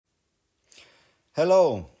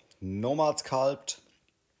Hello, Nomad Sculpt,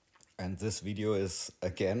 and this video is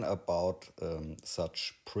again about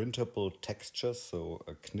such printable textures, so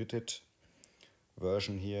a knitted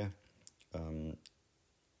version here. And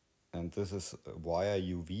this is a wire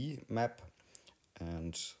UV map,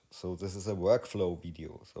 and so this is a workflow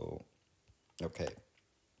video. So, okay.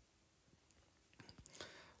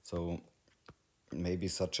 So maybe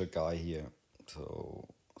such a guy here. So,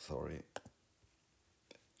 sorry.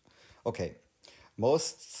 Okay,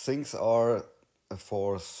 most things are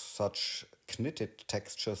for such knitted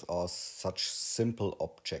textures are such simple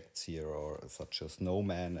objects here, or such as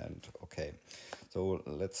snowman. And okay, so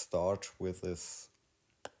let's start with this.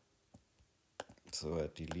 So I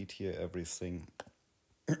delete here everything.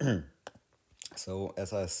 So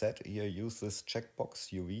as I said here, use this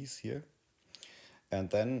checkbox UVs here, and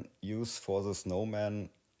then use for the snowman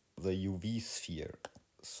the UV sphere.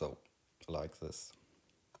 So like this.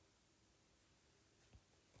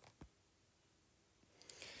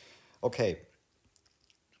 Okay,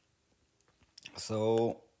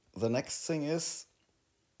 so the next thing is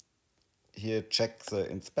here, check the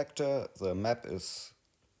inspector, the map is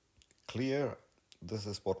clear, this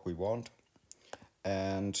is what we want,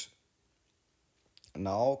 and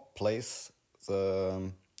now place the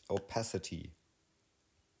opacity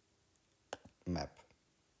map.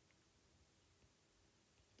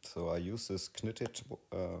 So I use this knitted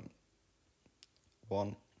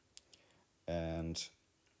one, and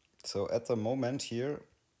so at the moment here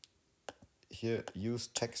use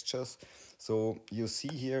textures. So you see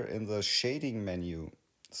here in the shading menu,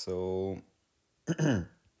 so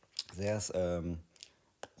there's a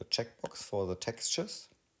checkbox for the textures,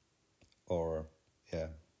 or yeah,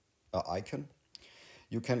 an icon.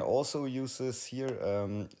 You can also use this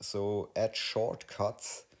here, so add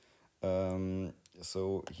shortcuts.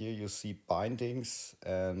 So here you see bindings,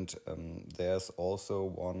 and there's also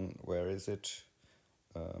one, where is it?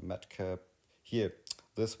 Madcap. Here,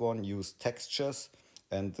 this one, use textures,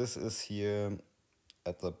 and this is here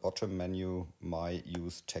at the bottom menu, my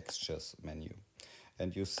use textures menu.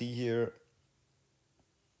 And you see here,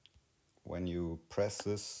 when you press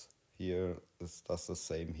this here, this does the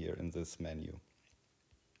same here in this menu.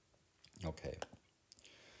 Okay.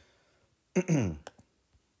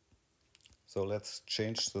 So let's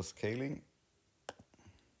change the scaling.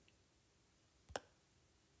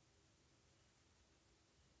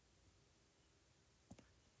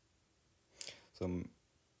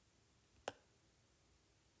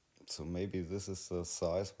 So maybe this is the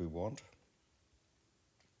size we want.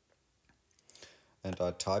 And I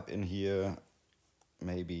type in here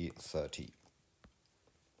maybe 30.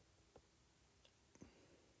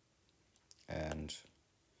 And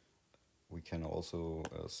we can also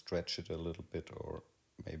stretch it a little bit, or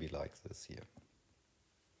maybe like this here.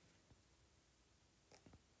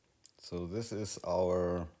 So this is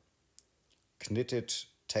our knitted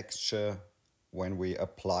texture when we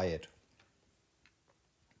apply it.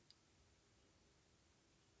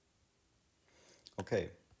 Okay,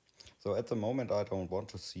 so at the moment I don't want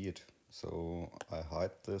to see it, so I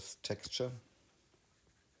hide this texture.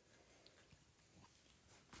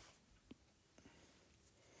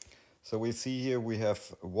 So we see here we have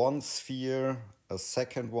one sphere, a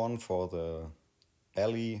second one for the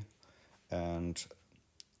belly, and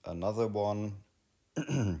another one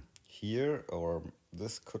here, or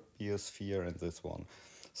this could be a sphere, and this one.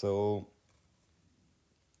 So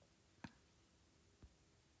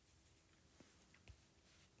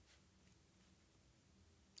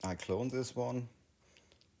I clone this one.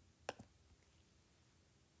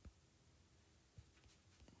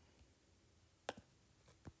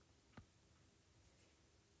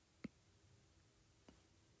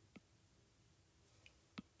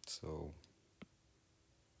 So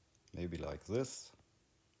maybe like this.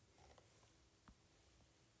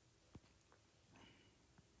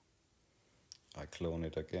 I clone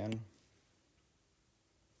it again.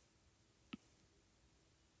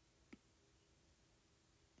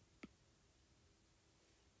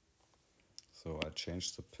 So I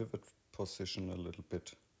change the pivot position a little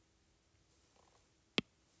bit.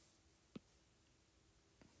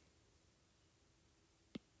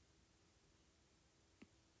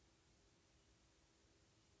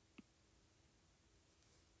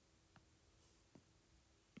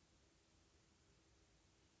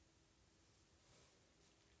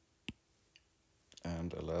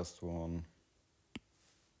 And a last one.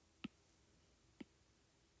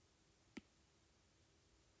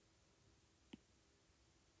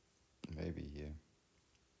 Maybe here.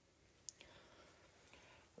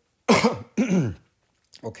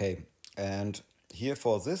 Okay, and here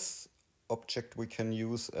for this object we can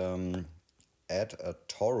use add a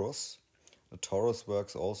torus. A torus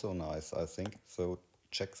works also nice, I think. So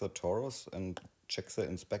check the torus and check the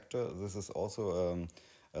inspector. This is also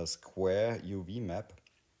a square UV map,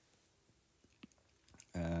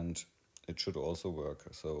 and it should also work.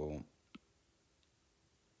 So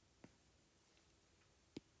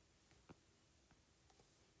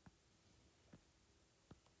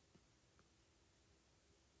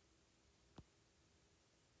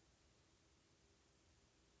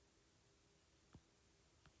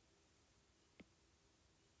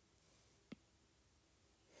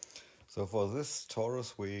for this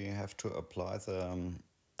torus we have to apply the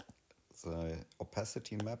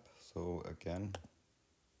opacity map. So again,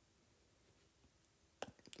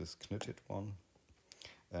 this knitted one,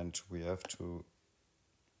 and we have to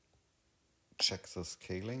check the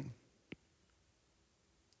scaling.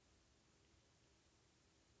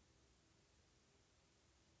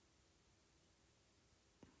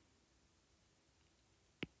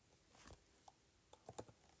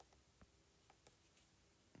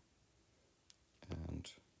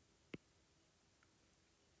 And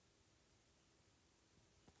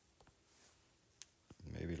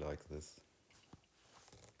maybe like this.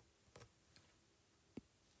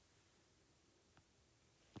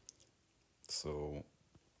 So,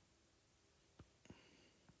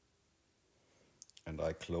 and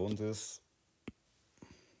I clone this.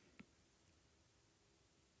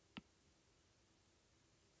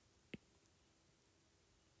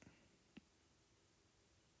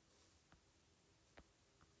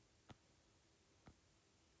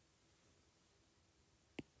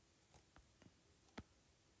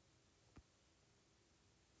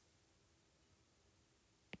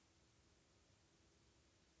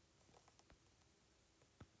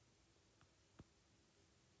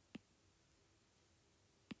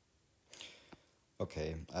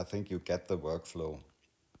 Okay, I think you get the workflow.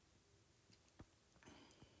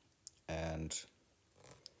 And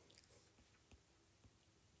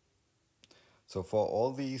so for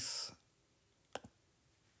all these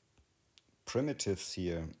primitives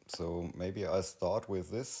here, so maybe I start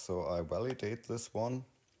with this, so I validate this one,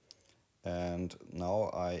 and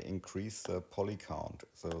now I increase the poly count,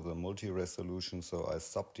 so the multi-resolution, so I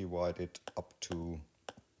subdivide it up to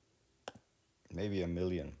maybe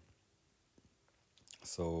 1,000,000.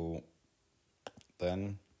 So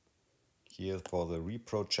then here for the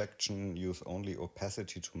reprojection, use only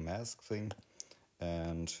opacity to mask thing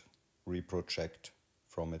and reproject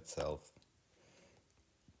from itself.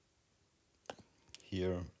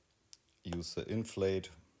 Here use the inflate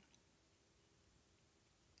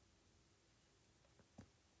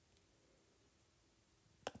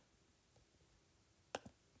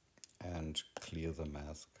and clear the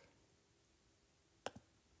mask.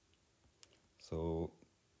 So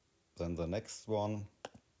then the next one,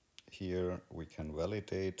 here we can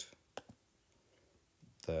validate,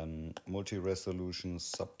 then multi-resolution,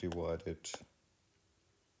 subdivide it,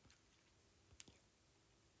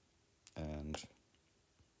 and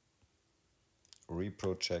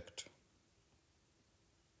reproject.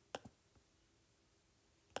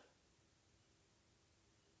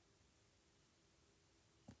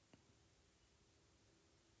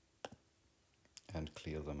 And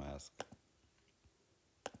clear the mask.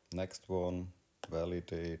 Next one,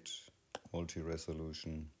 validate,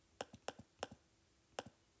 multi-resolution,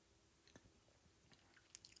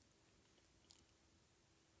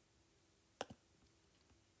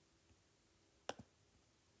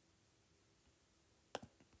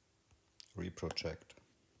 reproject.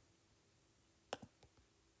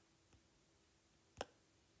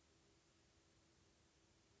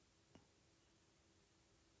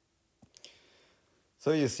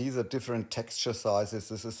 So you see the different texture sizes.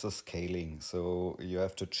 This is the scaling. So you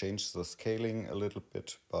have to change the scaling a little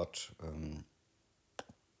bit, but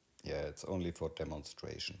yeah, it's only for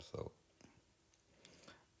demonstration. So,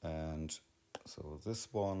 and so this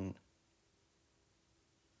one,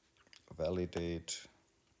 validate,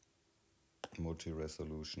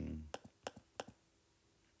 multi-resolution,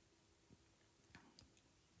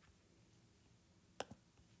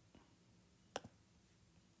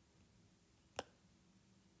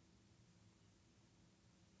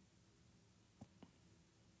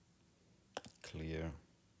 clear.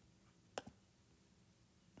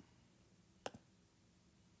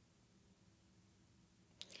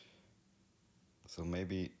 So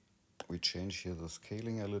maybe we change here the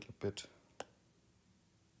scaling a little bit.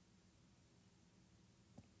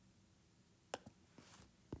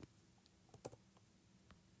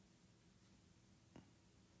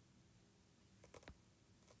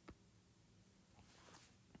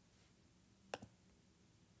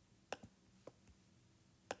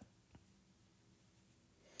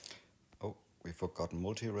 forgot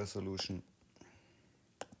multi-resolution.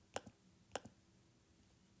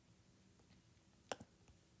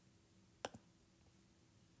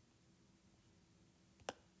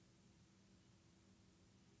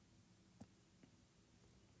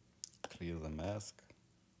 Clear the mask.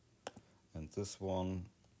 And this one,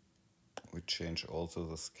 we change also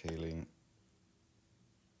the scaling.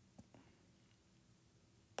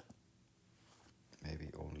 Maybe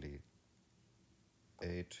only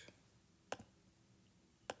 8.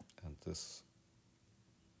 And this,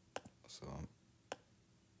 so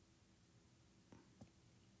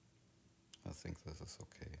I think this is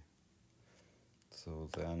okay. So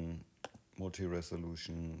then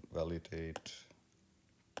multi-resolution, validate,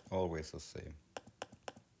 always the same.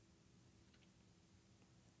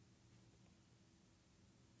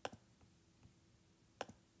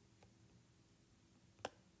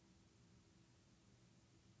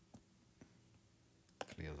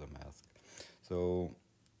 Clear the mask. So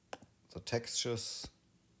the textures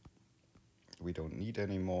we don't need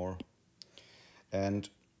anymore. And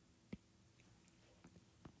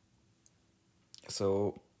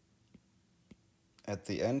so at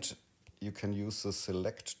the end you can use the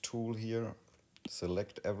select tool here,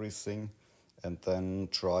 select everything, and then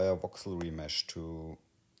try a voxel remesh to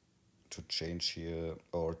change here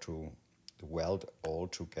or to weld all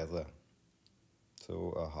together.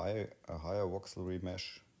 So a higher voxel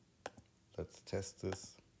remesh. Let's test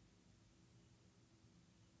this.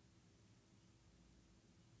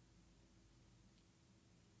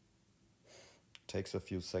 Takes a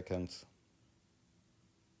few seconds.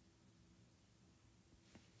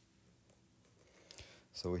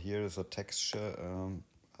 So here is a texture.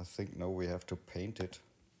 I think now we have to paint it.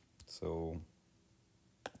 So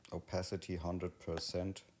opacity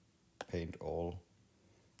 100%, paint all,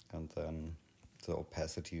 and then the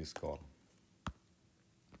opacity is gone.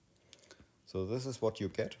 So this is what you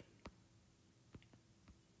get.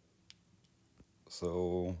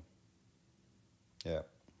 So yeah.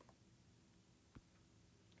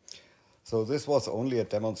 So this was only a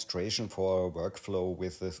demonstration for a workflow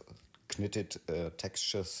with this knitted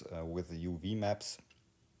textures with the UV maps.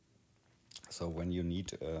 So when you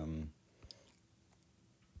need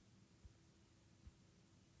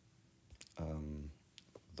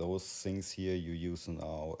those things here, you use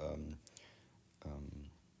now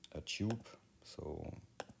a tube. So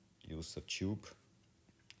use the tube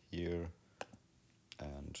here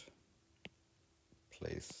and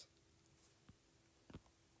place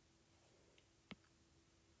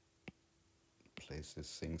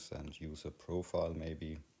these things and use a profile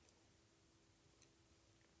maybe.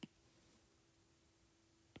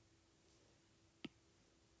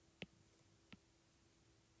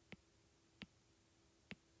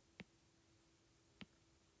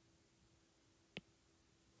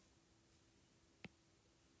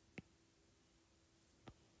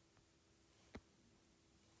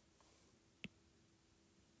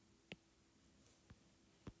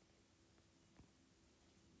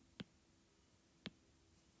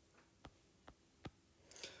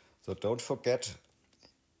 So don't forget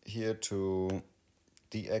here to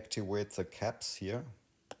deactivate the caps here,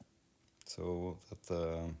 so that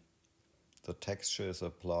the texture is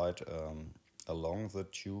applied along the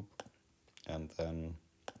tube, and then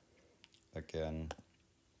again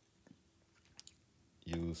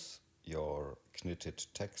use your knitted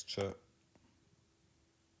texture.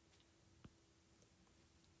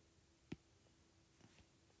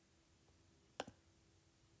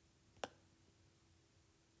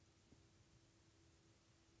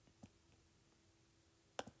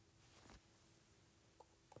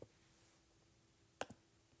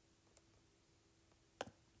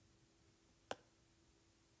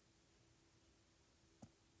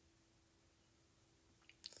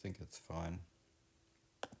 I think it's fine.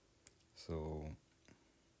 So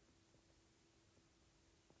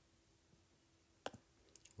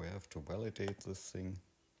we have to validate this thing,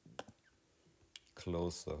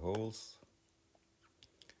 close the holes,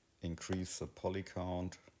 increase the poly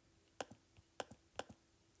count,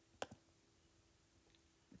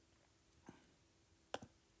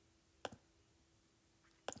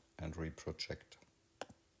 and reproject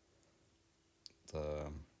the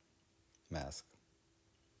mask.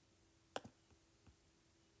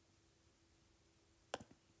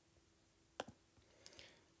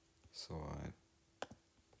 So I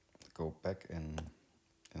go back in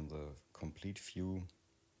the complete view,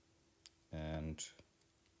 and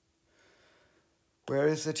where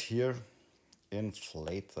is it here?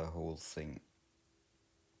 Inflate the whole thing.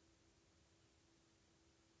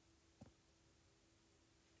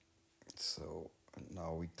 So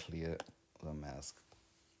now we clear the mask.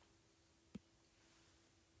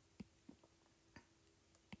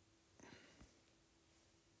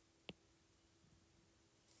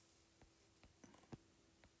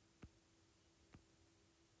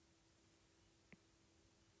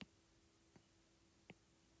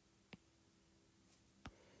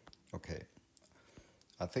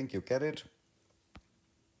 I think you get it.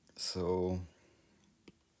 So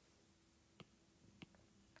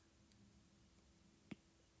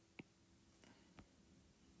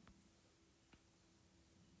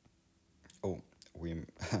oh, we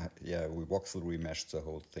yeah, we voxel remeshed the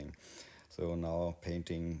whole thing. So now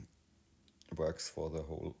painting works for the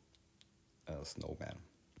whole snowman.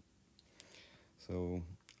 So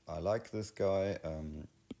I like this guy, and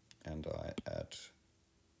I add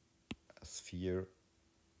a sphere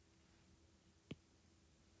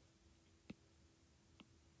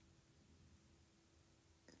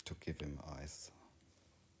to give him eyes.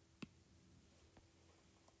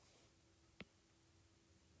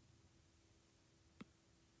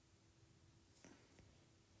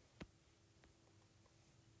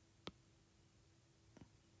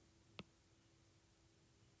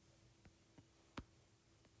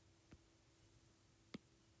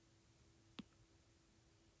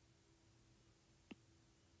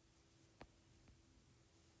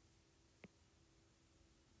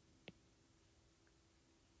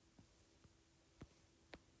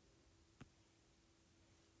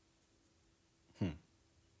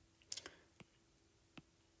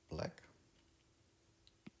 Black.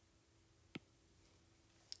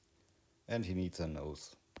 And he needs a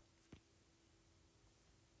nose.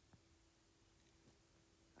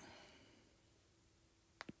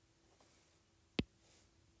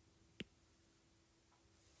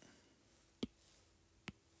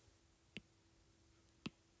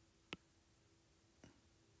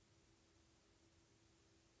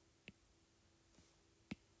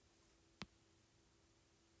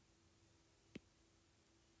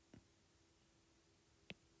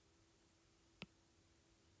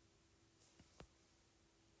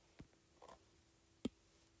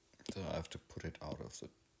 So I have to put it out of the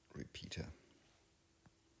repeater.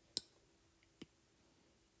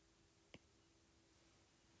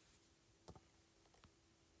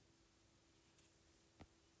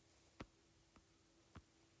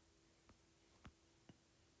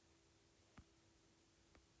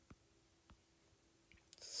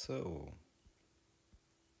 So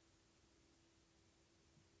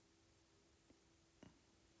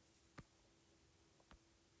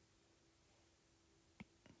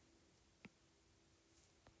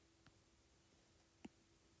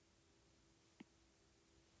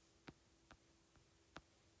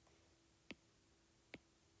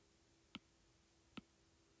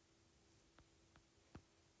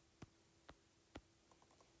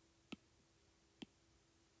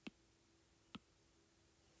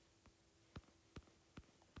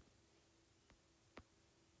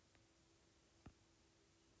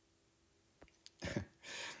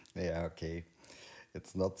yeah, okay.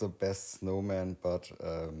 It's not the best snowman, but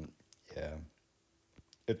yeah,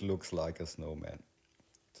 it looks like a snowman.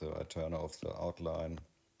 So I turn off the outline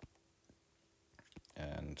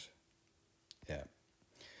and yeah.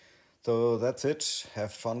 So that's it.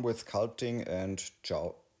 Have fun with sculpting and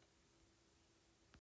ciao.